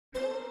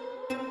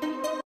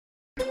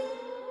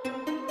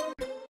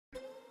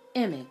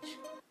Image,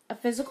 a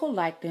physical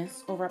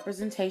likeness or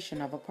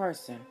representation of a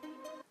person.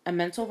 A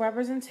mental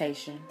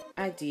representation,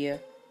 idea,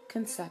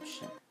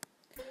 conception.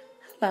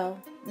 Hello,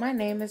 my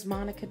name is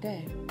Monica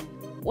Day.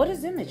 What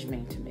does image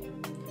mean to me?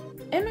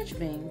 Image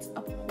means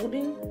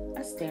upholding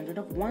a standard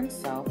of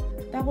oneself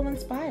that will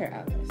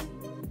inspire others.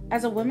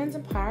 As a women's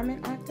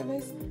empowerment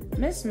activist,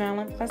 Miss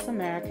Maryland Plus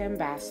America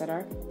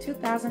Ambassador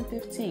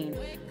 2015,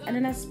 and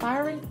an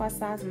aspiring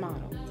plus-size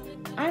model,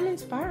 I'm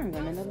inspiring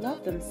women to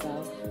love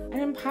themselves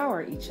and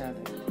empower each other.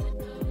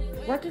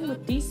 Working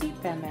with DC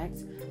Fem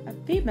Ex, a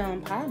female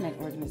empowerment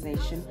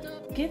organization,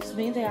 gives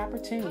me the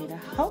opportunity to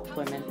help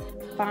women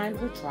find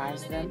what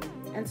drives them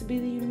and to be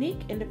the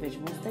unique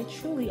individuals they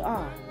truly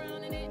are.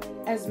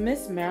 As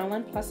Miss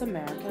Maryland Plus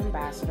America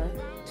Ambassador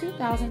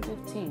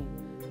 2015,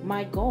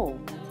 my goal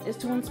is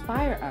to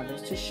inspire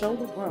others to show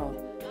the world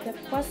that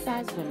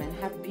plus-size women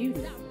have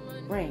beauty,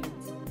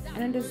 brains,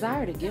 and a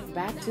desire to give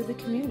back to the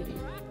community.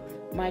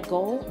 My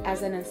goal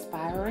as an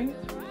inspiring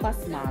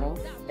plus model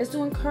is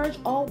to encourage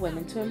all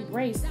women to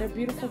embrace their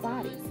beautiful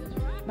bodies.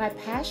 My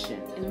passion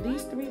in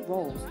these three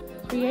roles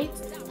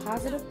creates a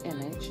positive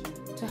image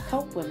to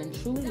help women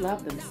truly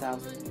love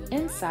themselves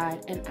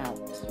inside and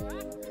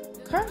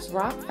out. Curves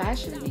Rock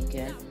Fashion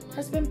Weekend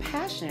has been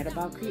passionate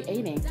about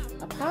creating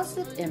a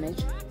positive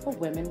image for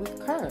women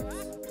with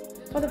curves.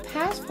 For the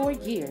past 4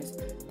 years,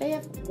 they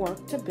have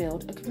worked to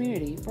build a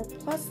community for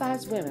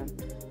plus-size women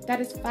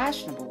that is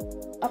fashionable,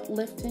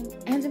 uplifting,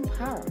 and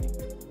empowering.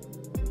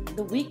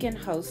 The weekend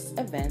hosts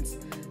events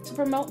to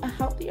promote a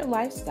healthier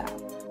lifestyle,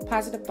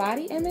 positive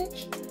body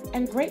image,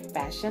 and great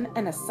fashion,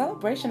 and a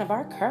celebration of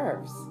our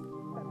curves.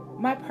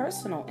 My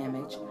personal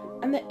image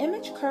and the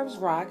image Curves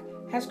Rock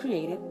has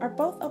created are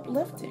both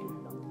uplifting.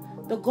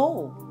 The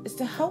goal is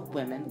to help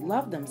women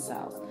love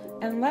themselves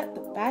and let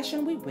the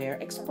fashion we wear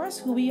express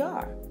who we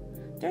are.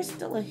 There's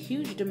still a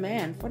huge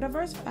demand for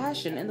diverse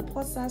fashion in the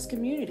plus-size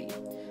community.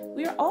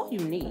 We are all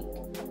unique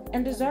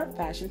and deserve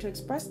fashion to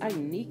express our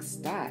unique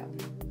style.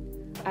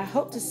 I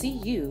hope to see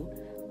you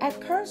at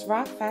Curves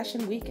Rock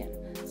Fashion Weekend,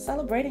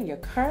 celebrating your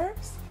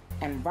curves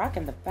and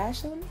rocking the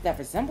fashion that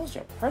resembles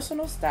your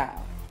personal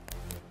style.